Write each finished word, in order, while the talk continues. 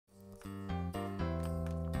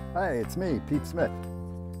Hi, it's me, Pete Smith.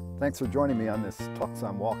 Thanks for joining me on this Talks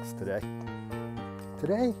on Walks today.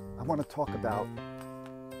 Today, I want to talk about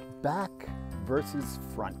back versus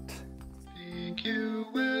front.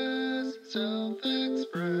 PQS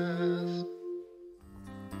Self-Express.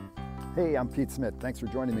 Hey, I'm Pete Smith. Thanks for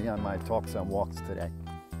joining me on my Talks on Walks today.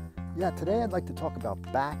 Yeah, today I'd like to talk about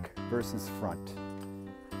back versus front.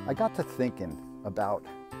 I got to thinking about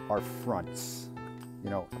our fronts,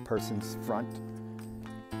 a person's front,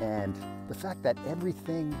 and the fact that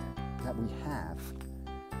everything that we have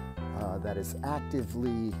that is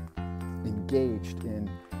actively engaged in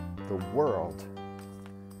the world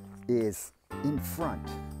is in front.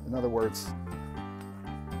 In other words,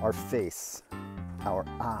 our face, our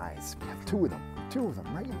eyes, we have two of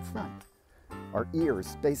them right in front. Our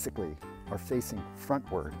ears basically are facing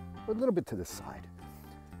frontward, or a little bit to the side.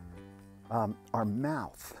 Our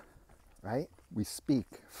mouth, right? We speak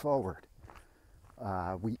forward.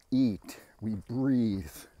 We eat, we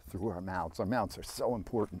breathe through our mouths. Our mouths are so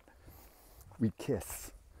important. We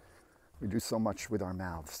kiss. We do so much with our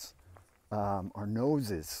mouths. Our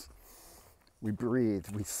noses, we breathe,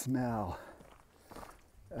 we smell.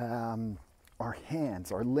 Our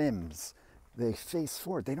hands, our limbs, they face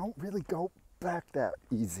forward. They don't really go back that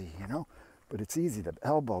easy, but it's easy. The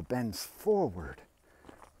elbow bends forward,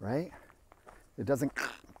 right? It doesn't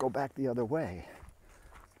go back the other way.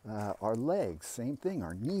 Our legs, same thing.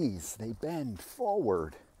 Our knees, they bend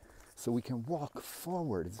forward so we can walk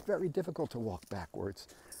forward. It's very difficult to walk backwards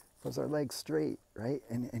because our legs straight, right?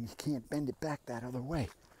 And you can't bend it back that other way.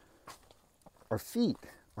 Our feet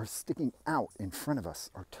are sticking out in front of us,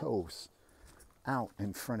 our toes out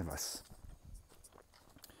in front of us.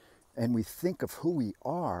 And we think of who we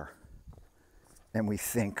are and we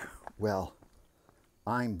think, well,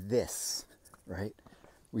 I'm this, right?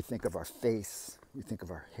 We think of our face, we think of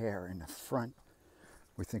our hair in the front,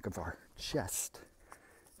 we think of our chest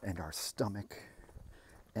and our stomach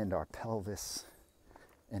and our pelvis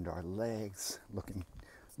and our legs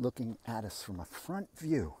looking at us from a front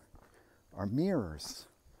view. Our mirrors,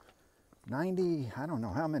 I don't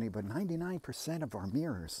know how many, but 99% of our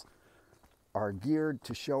mirrors are geared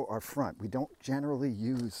to show our front. We don't generally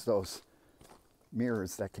use those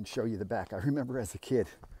mirrors that can show you the back. I remember as a kid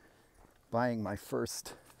buying my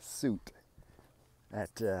first suit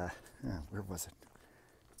at, where was it?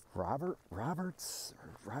 Roberts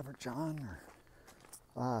or Robert John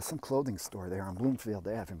or some clothing store there on Bloomfield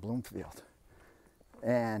Ave in Bloomfield.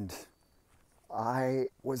 And I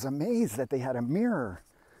was amazed that they had a mirror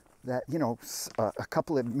that, a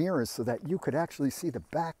couple of mirrors so that you could actually see the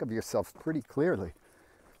back of yourself pretty clearly.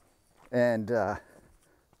 And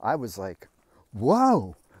I was like,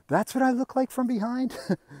 whoa, that's what I look like from behind?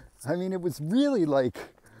 I mean, it was really like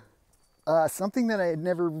something that I had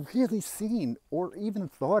never really seen or even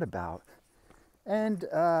thought about. And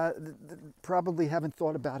probably haven't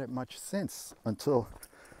thought about it much since until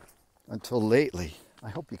lately. I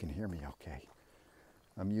hope you can hear me okay.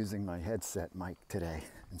 I'm using my headset mic today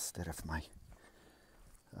instead of my,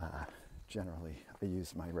 generally I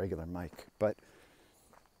use my regular mic. But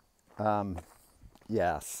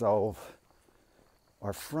yeah, so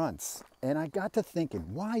our fronts. And I got to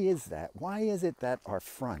thinking, why is that? Why is it that our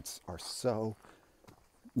fronts are so,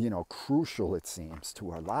 crucial, it seems,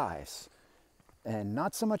 to our lives? And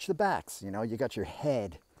not so much the backs. You got your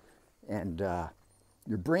head and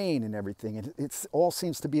your brain and everything. And it's all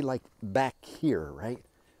seems to be like back here, right?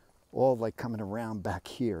 All like coming around back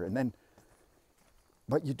here. And then,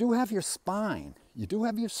 but you do have your spine. You do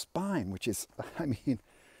have your spine, which is,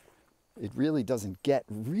 it really doesn't get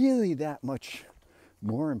really that much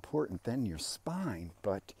more important than your spine,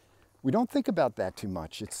 but we don't think about that too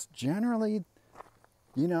much. It's generally,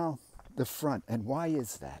 the front. And why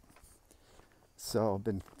is that? So I've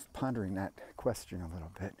been pondering that question a little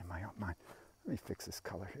bit in my own mind. Let me fix this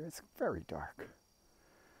color here. It's very dark.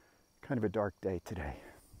 Kind of a dark day today.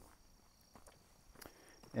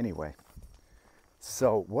 Anyway,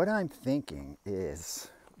 so what I'm thinking is,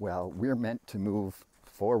 well, we're meant to move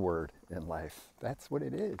forward in life. That's what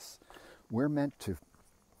it is. We're meant to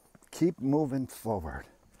keep moving forward,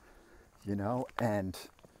 and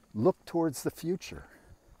look towards the future.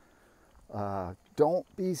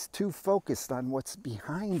 Don't be too focused on what's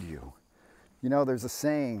behind you. There's a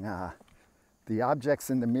saying, the objects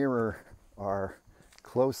in the mirror are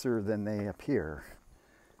closer than they appear.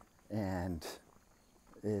 And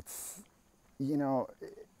it's,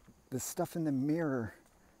 the stuff in the mirror,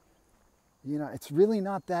 it's really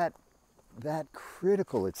not that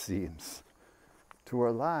critical, it seems, to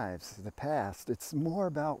our lives, the past. It's more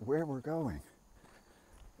about where we're going.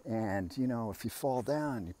 And, if you fall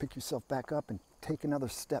down, you pick yourself back up and take another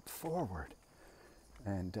step forward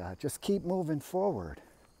and just keep moving forward.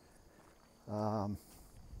 You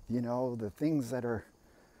know, the things that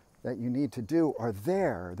you need to do are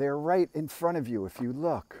there. They're right in front of you if you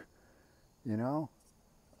look, you know.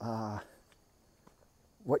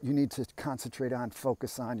 What you need to concentrate on,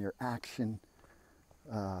 focus on your action,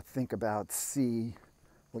 think about, see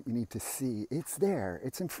what you need to see. It's there,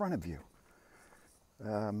 it's in front of you.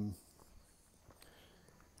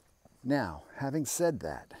 Now, having said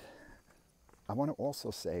that, I want to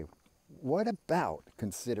also say, what about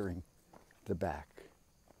considering the back?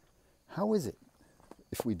 How is it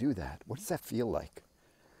if we do that? What does that feel like?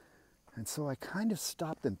 And so I kind of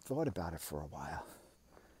stopped and thought about it for a while.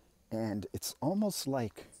 And it's almost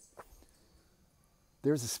like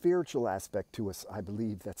there's a spiritual aspect to us, I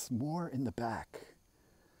believe, that's more in the back.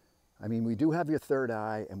 I mean, we do have your third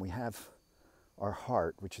eye and we have our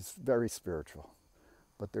heart, which is very spiritual.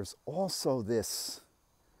 But there's also this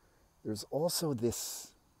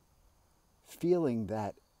feeling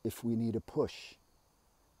that if we need a push,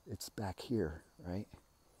 it's back here, right?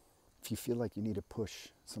 If you feel like you need a push,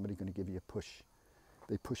 somebody's going to give you a push.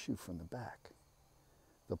 They push you from the back.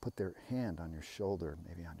 They'll put their hand on your shoulder,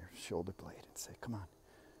 maybe on your shoulder blade, and say, come on.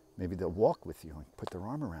 Maybe they'll walk with you and put their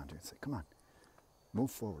arm around you and say, come on,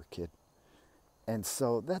 move forward, kid. And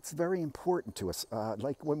so that's very important to us.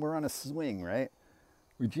 Like when we're on a swing, right?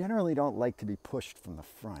 We generally don't like to be pushed from the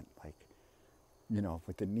front, like, you know,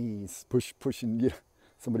 with the knees, pushing, you know,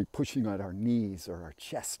 somebody pushing at our knees or our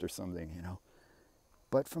chest or something, you know.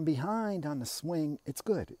 But from behind on the swing, it's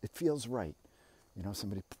good. It feels right. You know,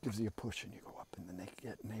 somebody gives you a push and you go up and then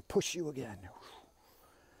they push you again.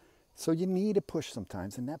 So you need a push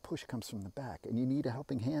sometimes, and that push comes from the back. And you need a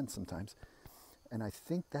helping hand sometimes. And I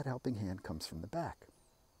think that helping hand comes from the back.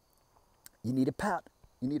 You need a pat.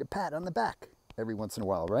 You need a pat on the back every once in a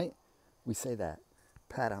while, right? We say that,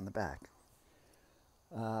 pat on the back.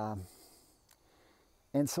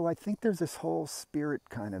 And so I think there's this whole spirit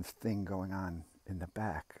kind of thing going on in the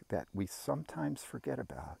back that we sometimes forget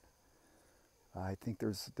about. I think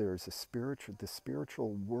there's the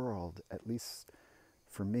spiritual world, at least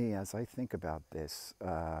for me, as I think about this,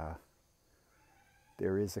 there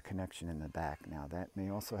is a connection in the back. Now, that may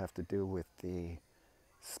also have to do with the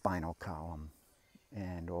spinal column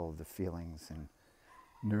and all of the feelings and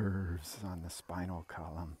nerves on the spinal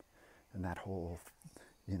column and that whole,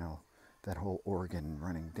 you know, that whole organ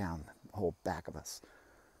running down the whole back of us.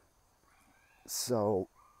 So,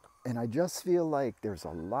 and I just feel like there's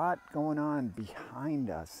a lot going on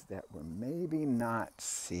behind us that we're maybe not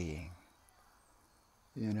seeing,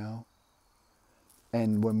 you know?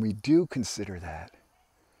 And when we do consider that,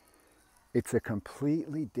 it's a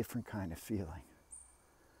completely different kind of feeling.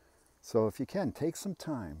 So if you can, take some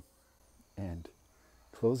time and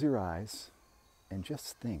close your eyes and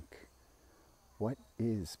just think, what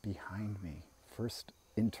is behind me? First,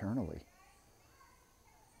 internally.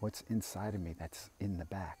 What's inside of me that's in the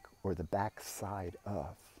back, or the back side of?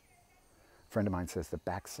 A friend of mine says the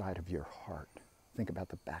back side of your heart. Think about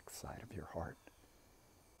the back side of your heart.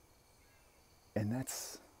 And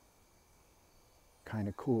that's kind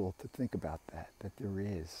of cool to think about that there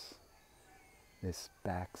is this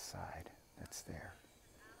back side that's there,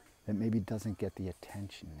 that maybe doesn't get the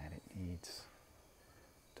attention that it needs,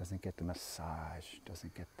 doesn't get the massage,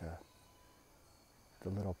 doesn't get the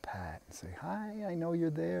little pat and say, hi, I know you're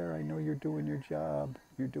there, I know you're doing your job,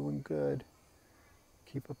 you're doing good,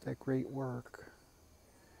 keep up that great work.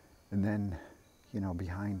 And then, you know,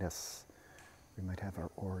 behind us, we might have our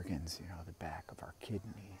organs, you know, the back of our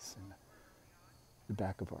kidneys and the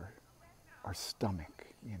back of our stomach,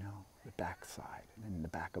 you know, the back side, and then the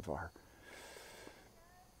back of our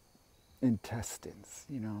intestines,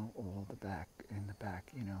 you know, all the back, in the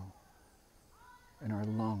back, you know, and our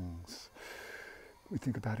lungs. We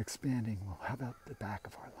think about expanding. Well, how about the back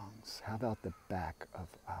of our lungs? How about the back of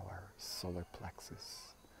our solar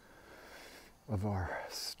plexus, of our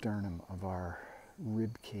sternum, of our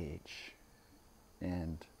rib cage?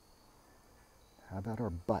 And how about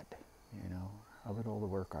our butt, you know? How about all the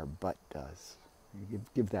work our butt does? You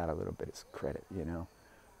give that a little bit of credit, you know,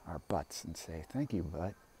 our butts, and say, thank you,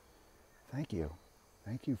 butt. Thank you.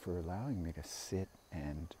 Thank you for allowing me to sit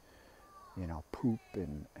and, you know, poop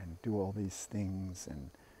and do all these things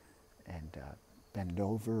and bend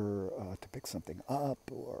over to pick something up,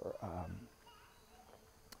 or,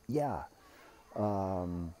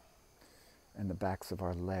 and the backs of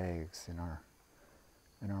our legs and our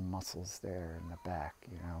muscles there in the back,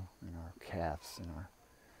 you know, and our calves and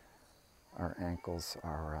our ankles,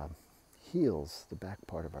 our heels, the back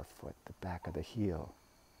part of our foot, the back of the heel,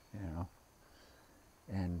 you know.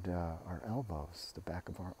 and our elbows, the back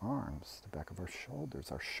of our arms, the back of our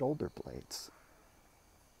shoulders, our shoulder blades,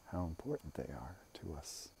 how important they are to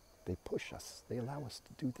us. They push us. They allow us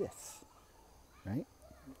to do this, right?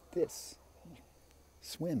 This.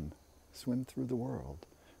 Swim through the world.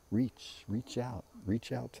 Reach out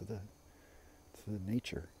to the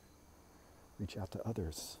nature. Reach out to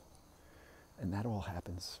others. And that all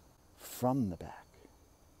happens from the back,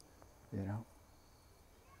 you know?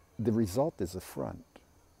 The result is a front,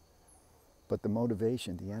 but the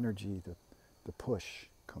motivation, the energy, the push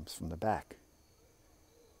comes from the back,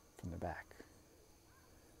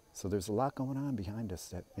 So there's a lot going on behind us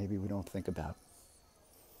that maybe we don't think about.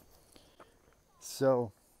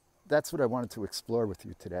 So that's what I wanted to explore with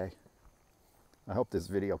you today. I hope this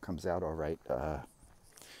video comes out all right.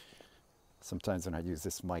 Sometimes when I use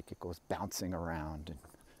this mic, it goes bouncing around and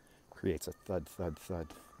creates a thud, thud, thud,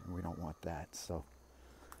 and we don't want that. So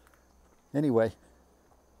anyway,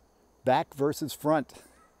 back versus front.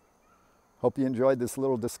 Hope you enjoyed this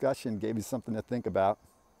little discussion, gave you something to think about.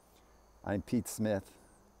 I'm Pete Smith.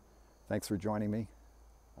 Thanks for joining me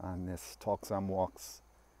on this Talks on Walks,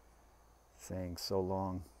 saying so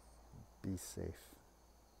long, be safe.